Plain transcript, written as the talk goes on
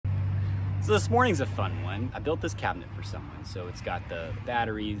So this morning's a fun one. I built this cabinet for someone. So it's got the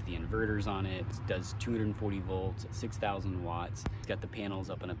batteries, the inverters on it. It does 240 volts, 6,000 watts. It's got the panels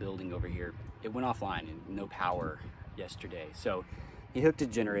up on a building over here. It went offline and no power yesterday. So he hooked a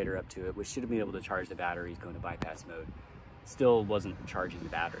generator up to it, which should have been able to charge the batteries going to bypass mode. Still wasn't charging the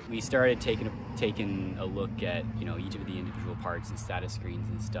battery. We started taking a look at, you know, each of the individual parts and status screens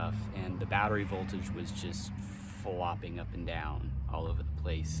and stuff, and the battery voltage was just flopping up and down all over the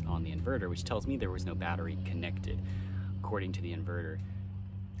place on the inverter, which tells me there was no battery connected according to the inverter.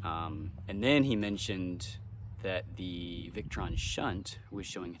 And then he mentioned that the Victron shunt was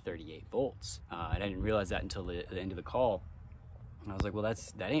showing 38 volts. I didn't realize that until the end of the call. And I was like, well,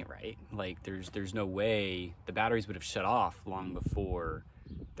 that ain't right. Like, there's no way the batteries would have shut off long before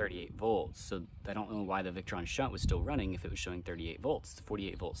 38 volts. So I don't know why the Victron shunt was still running if it was showing 38 volts. It's a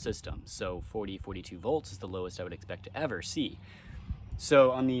 48 volt system. So 42 volts is the lowest I would expect to ever see.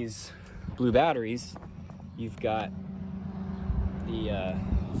 So on these blue batteries, you've got the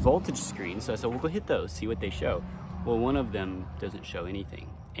voltage screen. So I said, we'll go hit those, see what they show. Well, one of them doesn't show anything.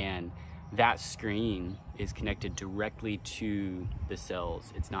 And that screen is connected directly to the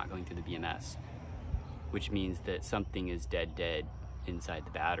cells. It's not going through the BMS, which means that something is dead inside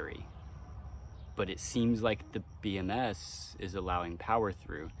the battery. But it seems like the BMS is allowing power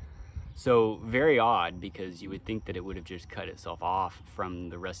through. So very odd, because you would think that it would have just cut itself off from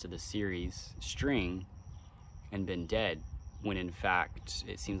the rest of the series string and been dead, when in fact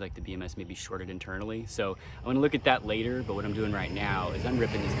it seems like the BMS may be shorted internally. So I'm going to look at that later, but what I'm doing right now is I'm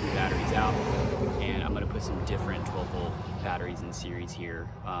ripping these blue batteries out, and I'm going to put some different 12 volt batteries in series here,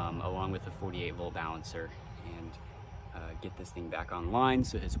 along with a 48 volt balancer, and get this thing back online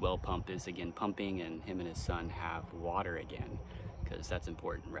so his well pump is again pumping and him and his son have water again, because that's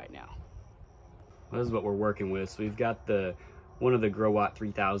important right now. Well, this is what we're working with. So we've got one of the Growatt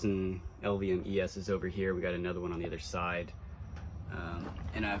 3000 LVM ESs over here. We got another one on the other side.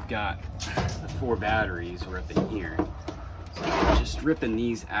 And I've got the 4 batteries were up in here. So I'm just ripping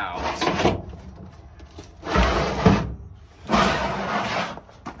these out.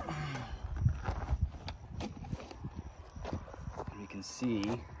 And you can see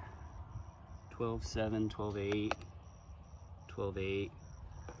 12.7, 12.8, 12.8,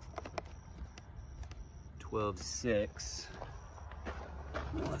 12.6.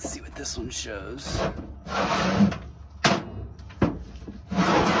 Let's see what this one shows.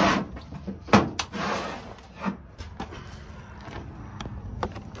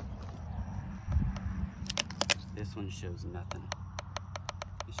 This one shows nothing.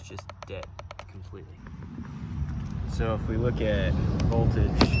 It's just dead completely. So if we look at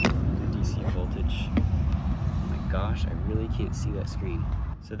voltage, the DC voltage, oh my gosh, I really can't see that screen.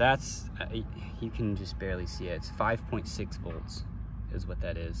 So that's, you can just barely see it. It's 5.6 volts is what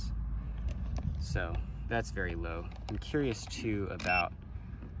that is. So that's very low. I'm curious too about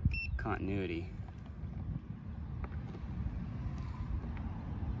continuity.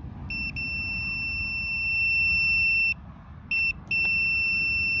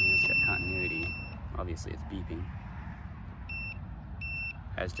 Yeah, it's got continuity. Obviously it's beeping,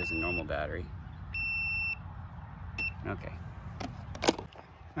 as does a normal battery. Okay.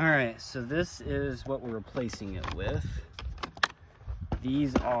 All right, so this is what we're replacing it with.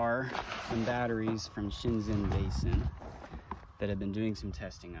 These are some batteries from Shenzhen Basin that I've been doing some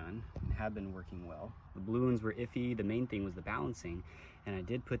testing on and have been working well. The blue ones were iffy. The main thing was the balancing, and I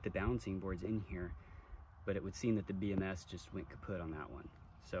did put the balancing boards in here, but it would seem that the BMS just went kaput on that one.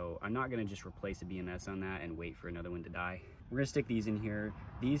 So I'm not gonna just replace a BMS on that and wait for another one to die. We're gonna stick these in here.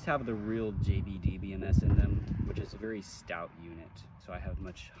 These have the real JBD BMS in them, which is a very stout unit. So I have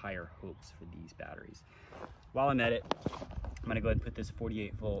much higher hopes for these batteries. While I'm at it, I'm gonna go ahead and put this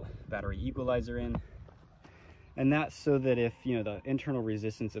 48 volt battery equalizer in. And that's so that if, you know, the internal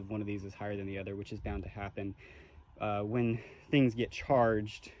resistance of one of these is higher than the other, which is bound to happen, when things get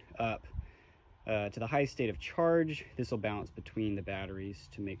charged up to the high state of charge, this will balance between the batteries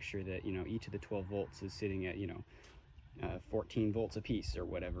to make sure that, you know, each of the 12 volts is sitting at, you know, 14 volts a piece or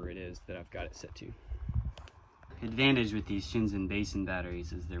whatever it is that I've got it set to. Advantage with these Shenzhen Basin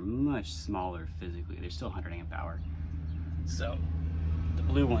batteries is they're much smaller physically. They're still 100 amp hour. So the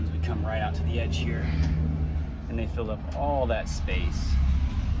blue ones would come right out to the edge here, and they fill up all that space.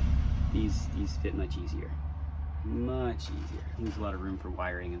 These fit much easier. Much easier. There's a lot of room for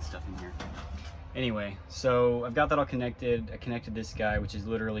wiring and stuff in here. Anyway, so I've got that all connected. I connected this guy, which is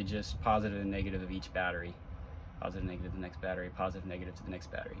literally just positive and negative of each battery. Positive, negative to the next battery, positive, negative to the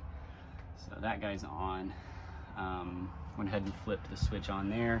next battery. So that guy's on. Went ahead and flipped the switch on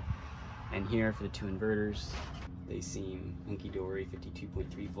there. And here for the two inverters, they seem hunky-dory,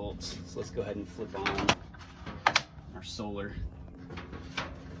 52.3 volts. So let's go ahead and flip on our solar.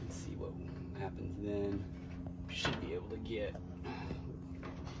 Let's see what happens then. Should be able to get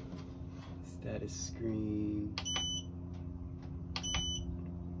status screen.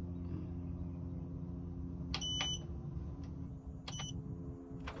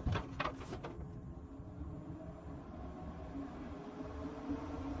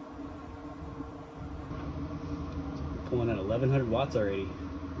 Pulling at 1100 watts already.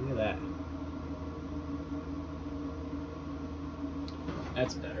 Look at that.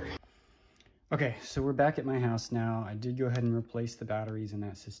 That's better. Okay, so we're back at my house now. I did go ahead and replace the batteries in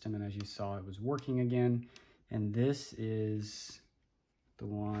that system, and as you saw, it was working again. And this is the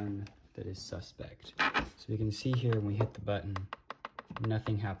one that is suspect. So you can see here when we hit the button,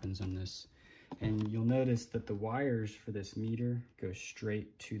 nothing happens on this. And you'll notice that the wires for this meter go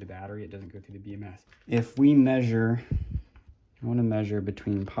straight to the battery. It doesn't go through the BMS. If we measure, I want to measure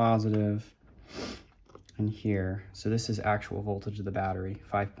between positive and here. So this is actual voltage of the battery,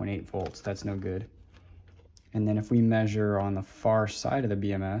 5.8 volts. That's no good. And then if we measure on the far side of the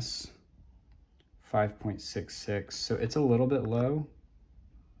BMS, 5.66. So it's a little bit low,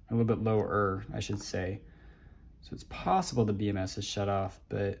 a little bit lower, I should say. So it's possible the BMS is shut off,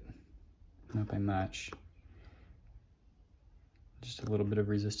 but not by much. Just a little bit of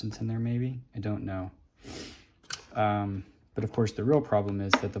resistance in there maybe, I don't know. But of course the real problem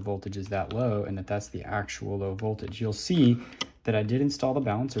is that the voltage is that low and that's the actual low voltage. You'll see that I did install the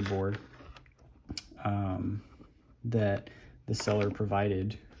balancer board that the seller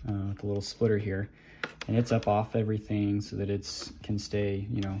provided with a little splitter here, and it's up off everything so that it can stay,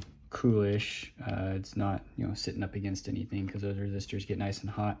 you know, coolish. It's not, you know, sitting up against anything because those resistors get nice and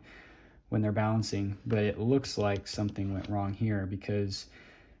hot when they're balancing. But it looks like something went wrong here because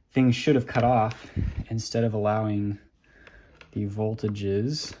things should have cut off instead of allowing the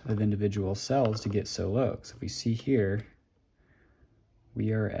voltages of individual cells to get so low. So if we see here,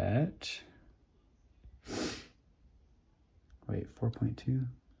 we are at, wait, 4.2?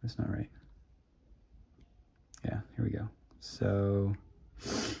 That's not right. Yeah, here we go. So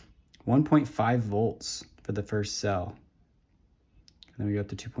 1.5 volts for the first cell. And then we go up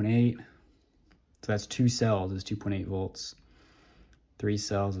to 2.8. So that's 2 cells is 2.8 volts. 3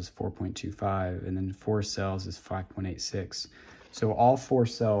 cells is 4.25, and then 4 cells is 5.86. So all 4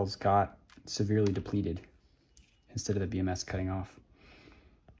 cells got severely depleted instead of the BMS cutting off.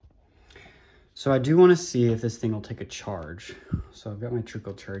 So I do want to see if this thing will take a charge. So I've got my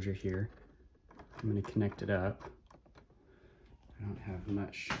trickle charger here. I'm going to connect it up. I don't have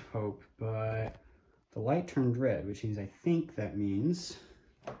much hope, but the light turned red, which means I think that means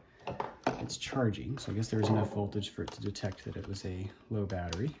it's charging. So I guess there was enough voltage for it to detect that it was a low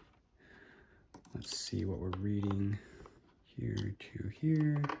battery. Let's see what we're reading here to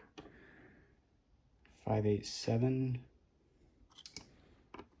here. 587.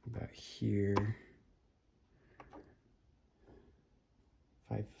 About here.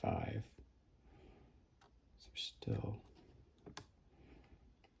 5.5. So still a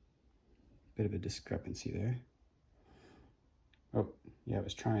bit of a discrepancy there. Oh, yeah, it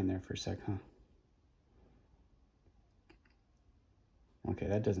was trying there for a sec, huh? Okay,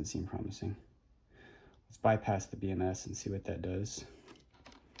 that doesn't seem promising. Let's bypass the BMS and see what that does.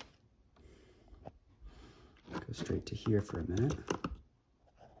 Go straight to here for a minute.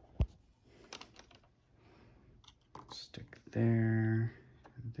 Stick there,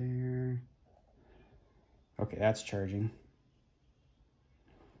 and there. Okay, that's charging.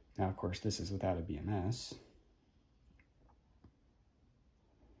 Now, of course, this is without a BMS.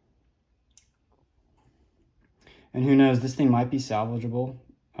 And who knows, this thing might be salvageable.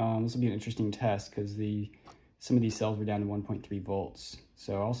 This will be an interesting test because some of these cells were down to 1.3 volts.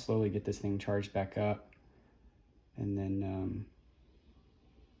 So I'll slowly get this thing charged back up and then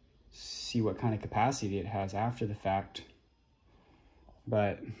see what kind of capacity it has after the fact.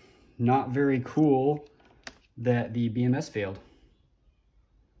 But not very cool that the BMS failed.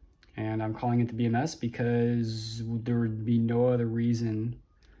 And I'm calling it the BMS because there would be no other reason,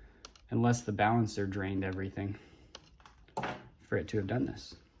 unless the balancer drained everything, for it to have done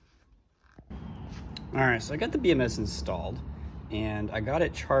this. All right, so I got the BMS installed and I got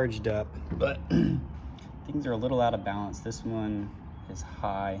it charged up, but things are a little out of balance. This one is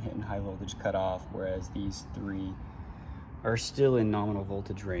high, hitting high voltage cutoff, whereas these 3 are still in nominal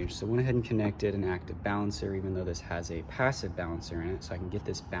voltage range. So I went ahead and connected an active balancer, even though this has a passive balancer in it, so I can get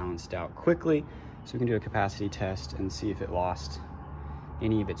this balanced out quickly, so we can do a capacity test and see if it lost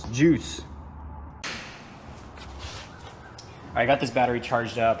any of its juice. I got this battery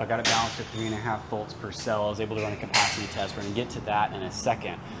charged up. I got it balanced at 3.5 volts per cell. I was able to run a capacity test. We're gonna get to that in a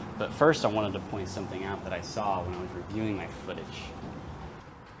second. But first I wanted to point something out that I saw when I was reviewing my footage.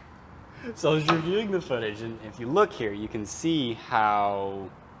 So I was reviewing the footage, and if you look here, you can see how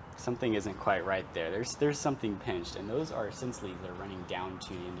something isn't quite right there. There's something pinched, and those are essentially they're running down to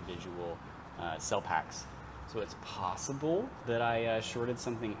the individual cell packs. So it's possible that I shorted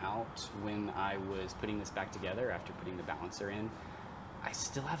something out when I was putting this back together after putting the balancer in. I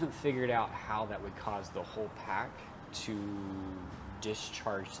still haven't figured out how that would cause the whole pack to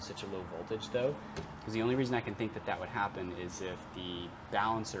discharge to such a low voltage though, because the only reason I can think that that would happen is if the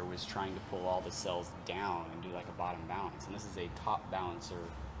balancer was trying to pull all the cells down and do like a bottom balance, and this is a top balancer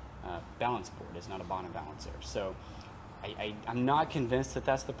balance board, it's not a bottom balancer. So I'm not convinced that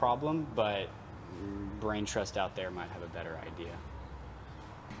that's the problem, but brain trust out there might have a better idea.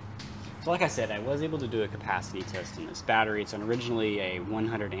 So like I said, I was able to do a capacity test in this battery. It's originally a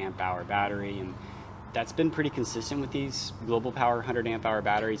 100 amp hour battery, and that's been pretty consistent with these Global Power 100 amp hour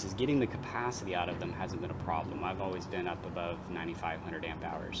batteries, is getting the capacity out of them hasn't been a problem. I've always been up above 9,500 amp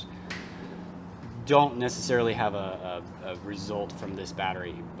hours. Don't necessarily have a result from this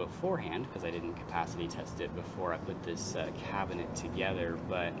battery beforehand because I didn't capacity test it before I put this cabinet together,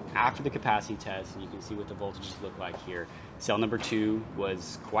 but after the capacity test, and you can see what the voltages look like here, cell number 2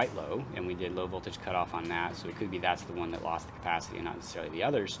 was quite low, and we did low voltage cutoff on that, so it could be that's the one that lost the capacity and not necessarily the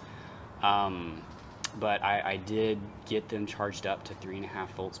others. But I did get them charged up to 3.5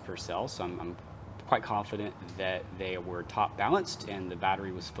 volts per cell, so I'm quite confident that they were top balanced and the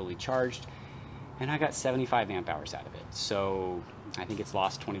battery was fully charged. And I got 75 amp hours out of it. So I think it's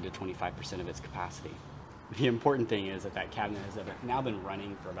lost 20 to 25% of its capacity. The important thing is that that cabinet has now been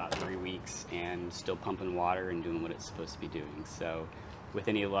running for about 3 weeks and still pumping water and doing what it's supposed to be doing. So with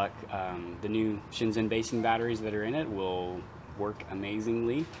any luck, the new Shenzhen Basin batteries that are in it will work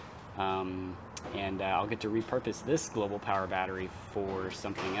amazingly. And I'll get to repurpose this Global Power battery for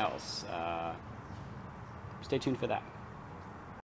something else. Stay tuned for that.